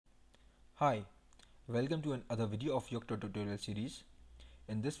Hi, welcome to another video of Yocto tutorial series.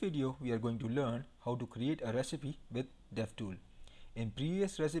 In this video, we are going to learn how to create a recipe with Devtool. In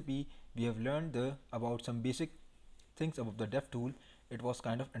previous recipe, we have learned about some basic things about the Devtool. It was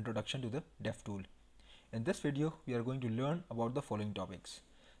kind of introduction to the Devtool. In this video, we are going to learn about the following topics: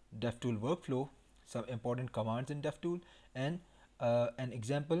 Devtool workflow, some important commands in Devtool, and an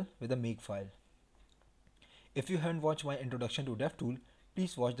example with a makefile. If you haven't watched my introduction to Devtool,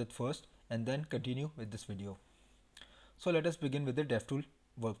 please watch that first and then continue with this video. So let us begin with the Devtool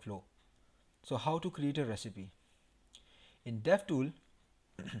workflow. So how to create a recipe? In Devtool,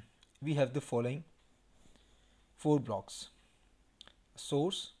 we have the following 4 blocks: a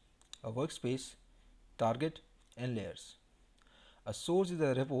source, a workspace, target, and layers. A source is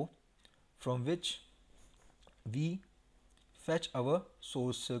a repo from which we fetch our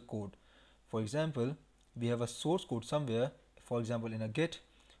source code. For example, we have a source code somewhere, for example in a Git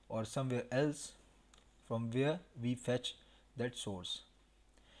or somewhere else, from where we fetch that source.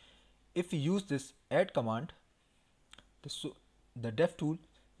 If we use this add command, the Devtool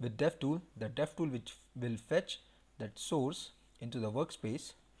which will fetch that source into the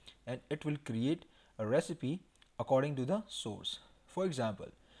workspace, and it will create a recipe according to the source. For example,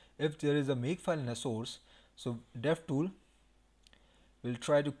 if there is a makefile in a source, so Devtool will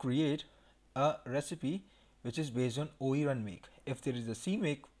try to create a recipe which is based on OE run make. If there is a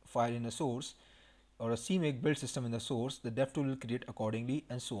CMake file in a source or a CMake build system in the source, the Devtool will create accordingly,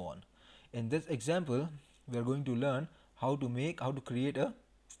 and so on. In this example, we are going to learn how to create a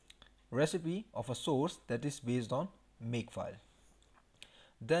recipe of a source that is based on makefile.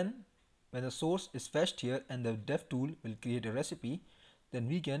 Then when the source is fetched here and the Devtool will create a recipe, then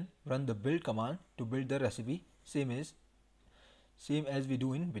we can run the build command to build the recipe, same as we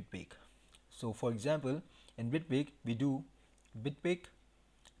do in Bitbake. So for example, in Bitbake we do Bitbake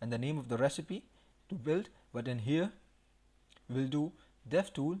and the name of the recipe to build, but in here we will do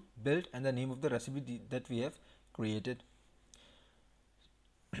Devtool build and the name of the recipe that we have created.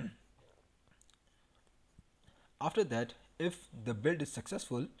 After that, if the build is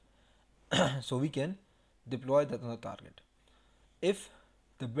successful, so we can deploy that on the target. If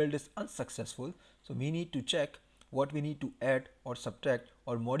the build is unsuccessful, so we need to check what we need to add or subtract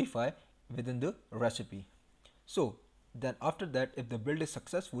or modify within the recipe. So then after that, if the build is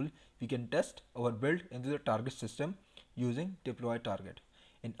successful, we can test our build into the target system using deploy-target.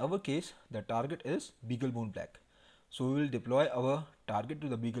 In our case, the target is BeagleBone Black. So we will deploy our target to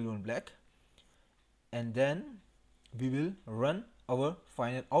the BeagleBone Black, and then we will run our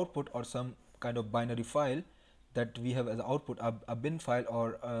final output or some kind of binary file that we have as output, a bin file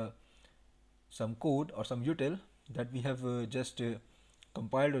or some code or some util that we have just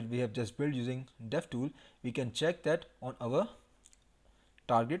compiled or we have just built using Devtool. We can check that on our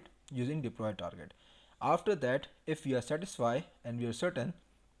target using deploy-target. After that, if we are satisfied and we are certain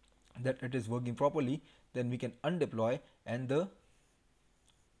that it is working properly, then we can undeploy, and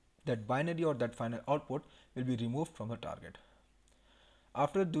that binary or that final output will be removed from the target.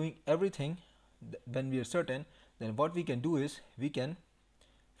 After doing everything, when we are certain, then what we can do is we can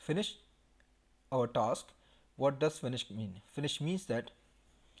finish our task. What does finish mean? Finish means that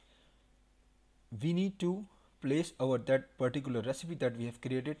we need to place that particular recipe that we have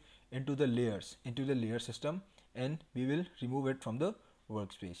created into the layer system, and we will remove it from the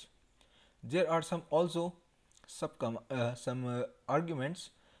workspace. There are some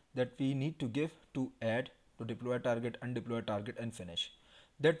arguments that we need to give to add, to deploy target, undeploy target, and finish.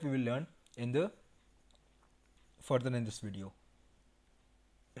 That we will learn further in this video.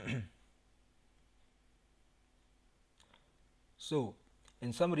 So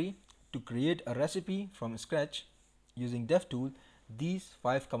in summary, to create a recipe from scratch using Devtool, these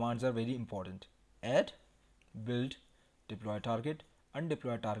 5 commands are very important: add, build, deploy target,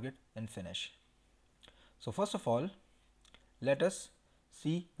 undeploy target, and finish. So first of all, let us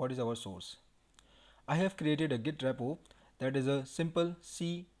see what is our source. I have created a Git repo that is a simple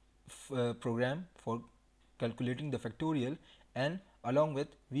C program for calculating the factorial, and along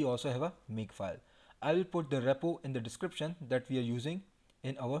with we also have a makefile. I will put the repo in the description that we are using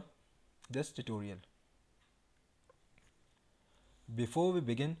in this tutorial. Before we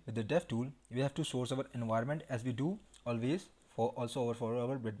begin with the Devtool, we have to source our environment as we do always for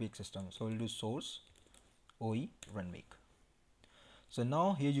our Bitbake system. So we'll do source OE run make. So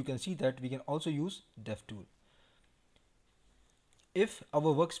now here you can see that we can also use Devtool. If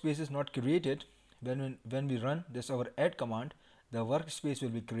our workspace is not created, when we run this our add command, the workspace will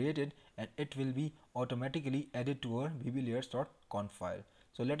be created and it will be automatically added to our bblayers.conf file.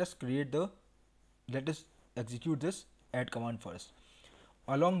 So let us execute this add command first.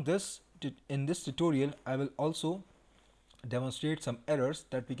 Along this in this tutorial I will also demonstrate some errors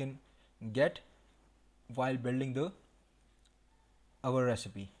that we can get while building our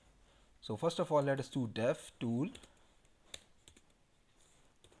recipe. So first of all, let us do dev tool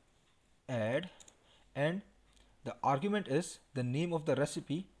add, and the argument is the name of the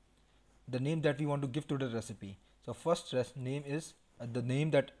recipe, the name that we want to give to the recipe. So first name is the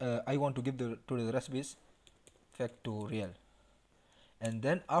name that I want to give to the recipe is factorial, and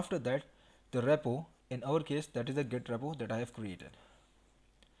then after that the repo, in our case that is a git repo that I have created.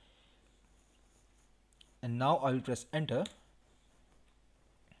 And now I will press enter.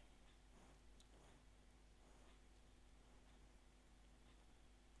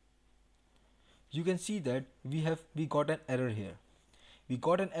 You can see that we got an error here. We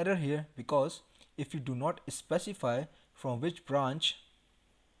got an error here because if we do not specify from which branch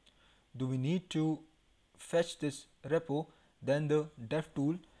do we need to fetch this repo, then the dev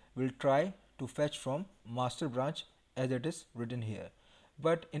tool will try to fetch from master branch as it is written here.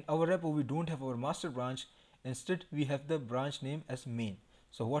 But in our repo we don't have our master branch, instead we have the branch name as main.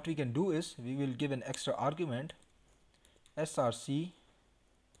 So what we can do is we will give an extra argument src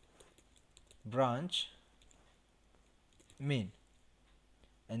branch main,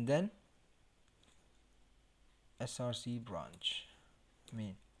 and then src branch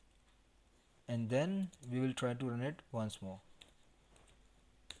main, and then we will try to run it once more.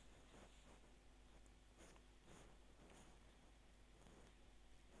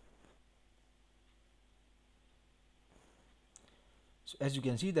 So as you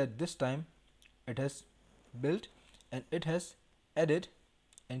can see that this time it has built and it has added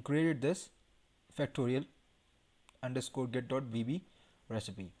and created this factorial underscore get.bb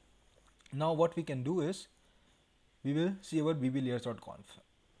recipe. Now what we can do is we will see our bblayers.conf.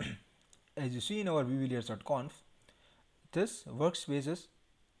 As you see in our bblayers.conf, this workspace is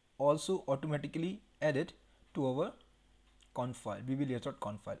also automatically added to our conf file,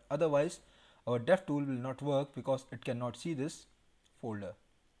 bblayers.conf file. Otherwise our dev tool will not work because it cannot see this folder.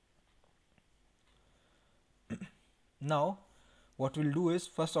 Now what we'll do is,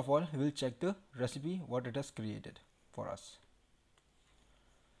 first of all, we'll check the recipe what it has created for us.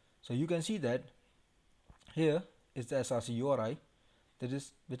 So you can see that here is the src URI,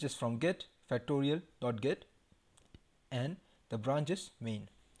 which is from get factorial.get, and the branch is main.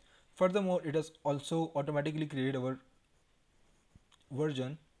 Furthermore, it has also automatically created our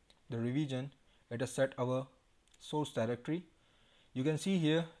version, the revision. It has set our source directory. You can see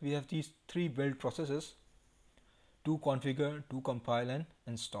here we have these three build processes: to configure, to compile, and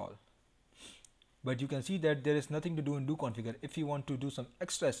install. But you can see that there is nothing to do in do configure. If you want to do some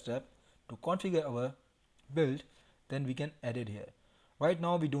extra step to configure our build, then we can add it here. Right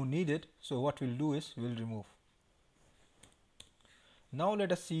now we don't need it, so what we'll do is we'll remove. Now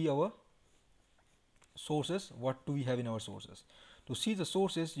let us see our sources. What do we have in our sources? To see the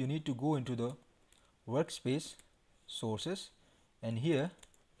sources, you need to go into the workspace sources, and here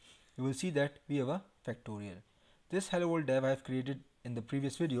you will see that we have a factorial. This hello world dev I have created in the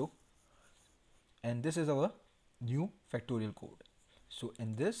previous video, and this is our new factorial code. So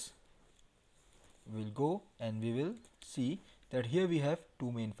in this we'll go and we will see that here we have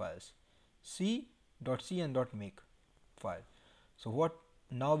two main files, c.c and .make file. So what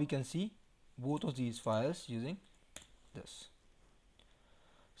now we can see both of these files using this.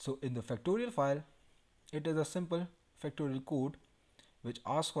 So in the factorial file, it is a simple factorial code which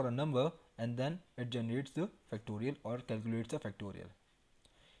asks for a number and then it generates the factorial or calculates the factorial.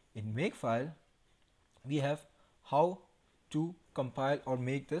 In make file, we have how to compile or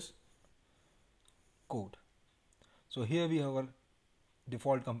make this code. So here we have our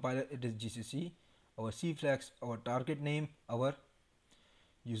default compiler, it is GCC, our C flags, our target name, our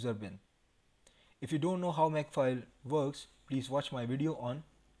user bin. If you don't know how Makefile works, please watch my video on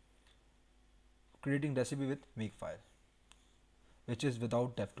creating recipe with Makefile, which is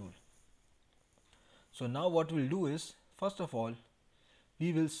without DevTool. So now what we'll do is, first of all,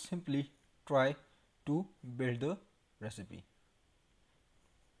 we will simply try to build the recipe.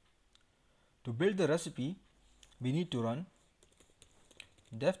 To build the recipe, we need to run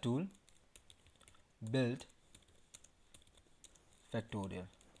devtool build factorial.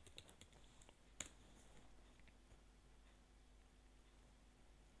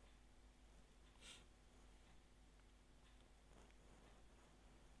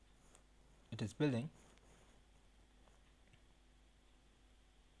 It is building.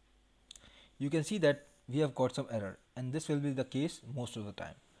 You can see that we have got some error, and this will be the case most of the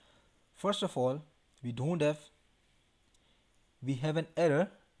time. First of all, we have an error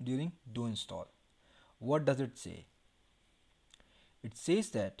during do install. What does it say? It says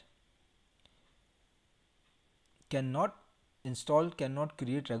that cannot cannot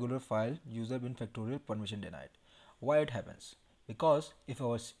create regular file user bin factorial permission denied. Why it happens? Because if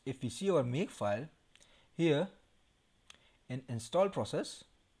we see our make file here in install process,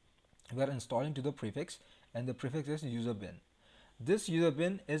 we are installing to the prefix, and the prefix is user bin. This user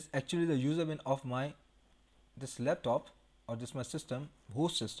bin is actually the user bin of my this laptop or this my system,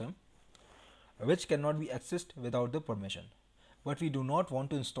 host system, which cannot be accessed without the permission. But we do not want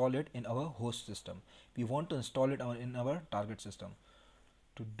to install it in our host system. We want to install it in our target system.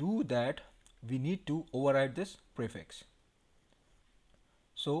 To do that, we need to override this prefix.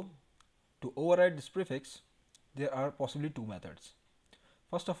 So to override this prefix, there are possibly two methods.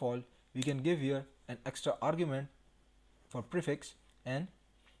 First of all, we can give here an extra argument for prefix, and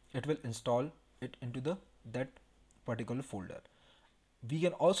it will install it into that particular folder. We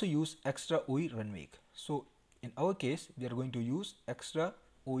can also use extra OE run make. So in our case, we are going to use extra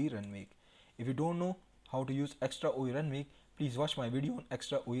OE run make. If you don't know how to use extra OE run make, please watch my video on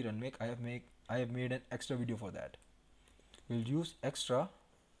extra OE run make. I have made an extra video for that. We'll use extra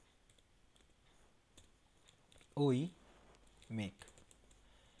OE make,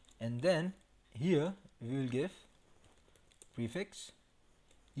 and then here we will give prefix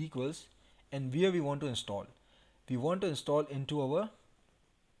equals, and where we want to install. We want to install into our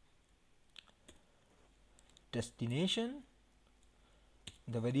destination.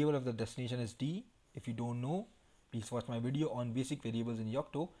 The variable of the destination is D. If you don't know, please watch my video on basic variables in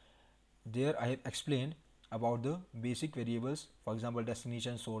Yocto. There I have explained about the basic variables, for example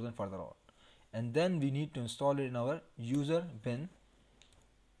destination, source, and further on. And then we need to install it in our user bin,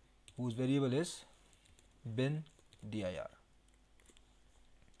 whose variable is bin dir.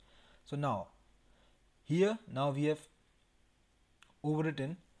 So now here we have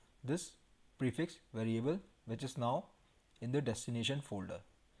overwritten this prefix variable, which is now in the destination folder.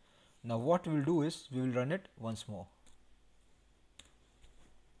 Now what we will do is we will run it once more.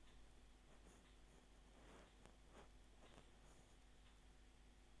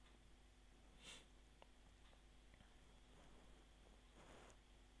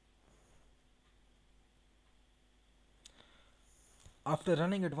 After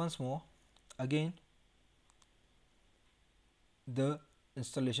running it once more, again the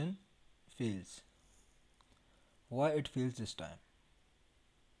installation fails. Why it fails this time?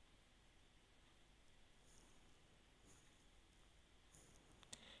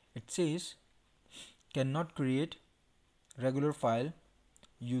 It says cannot create regular file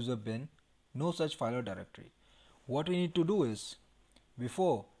user bin, no such file or directory. What we need to do is,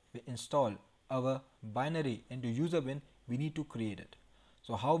 before we install our binary into user bin, we need to create it.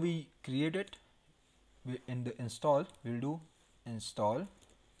 So how we create it? In the install, we'll do install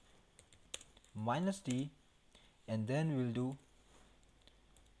 -d, and then we'll do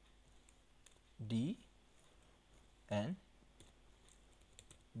d and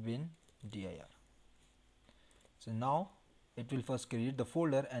bin dir. So now it will first create the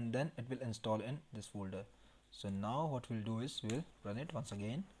folder, and then it will install in this folder. So now what we'll do is we'll run it once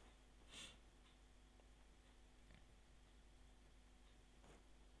again.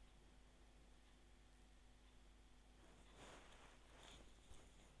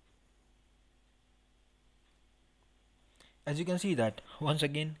 As you can see that once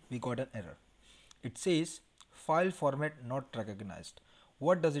again we got an error. It says file format not recognized.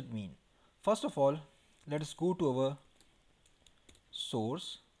 What does it mean? First of all, let us go to our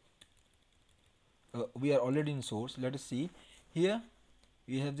source. We are already in source. Let us see. Here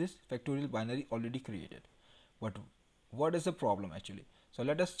we have this factorial binary already created. But what is the problem actually? So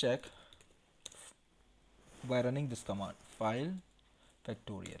let us check by running this command, file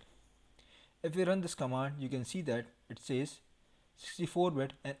factorial. If we run this command, you can see that it says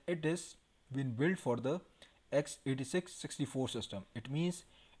 64-bit, and it is been built for the x86-64 system. It means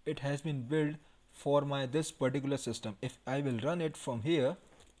it has been built for this particular system. If I will run it from here,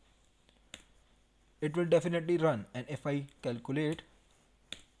 it will definitely run, and if I calculate,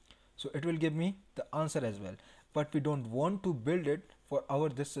 so it will give me the answer as well. But we don't want to build it for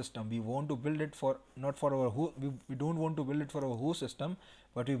this system. We want to build it for not for our we don't want to build it for our host system,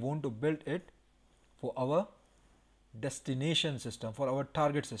 but we want to build it for our destination system, for our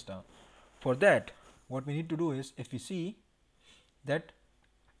target system. For that, what we need to do is, if we see that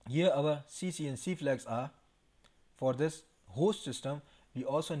here our CC and C flags are for this host system, we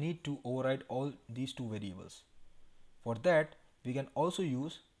also need to override all these two variables. For that, we can also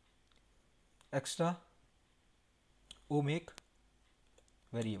use extra omake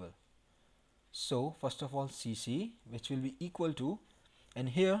variable. So first of all, CC, which will be equal to, and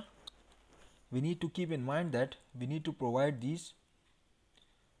here we need to keep in mind that we need to provide these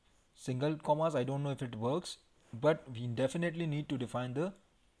single commas. I don't know if it works. but we definitely need to define the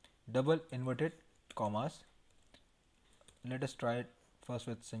double inverted commas. Let us try it first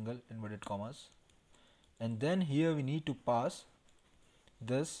with single inverted commas, and then here we need to pass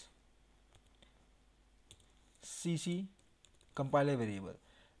this cc compiler variable.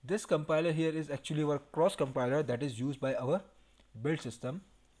 This compiler here is actually our cross compiler that is used by our build system,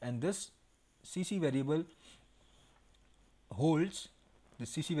 and this cc variable holds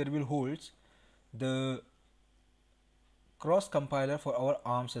the cross compiler for our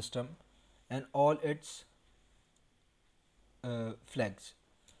ARM system and all its flags.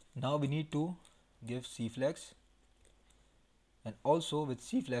 Now we need to give cflags, and also with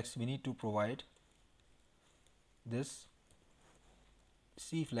cflags we need to provide this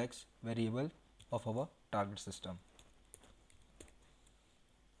cflags variable of our target system.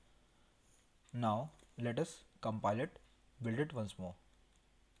 Now let us compile it, build it once more.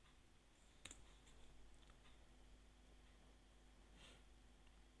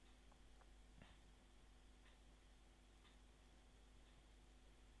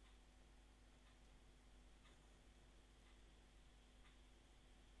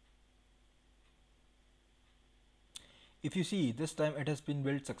 If you see, this time it has been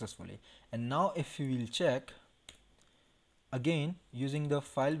built successfully. And now if we will check again using the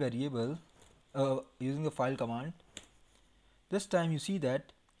file variable, using the file command, this time you see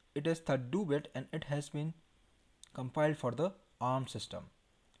that it is 32-bit and it has been compiled for the ARM system.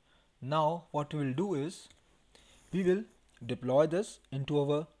 Now what we will do is we will deploy this into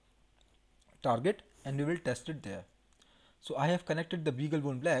our target and we will test it there. So I have connected the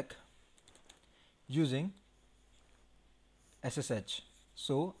BeagleBone Black using SSH.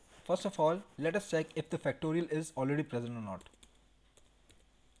 So first of all, let us check if the factorial is already present or not.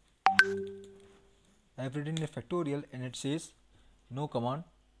 I have written a factorial and it says no command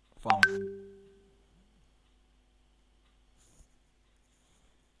found.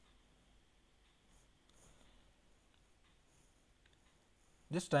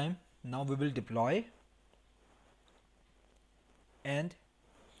 This time now we will deploy and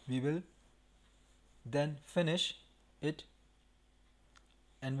we will then finish it,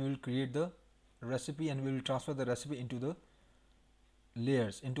 and we will create the recipe and we will transfer the recipe into the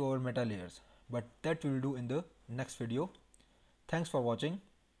layers, into our meta layers, but that we will do in the next video. Thanks for watching.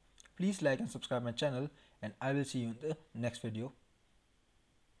 Please like and subscribe my channel, and I will see you in the next video.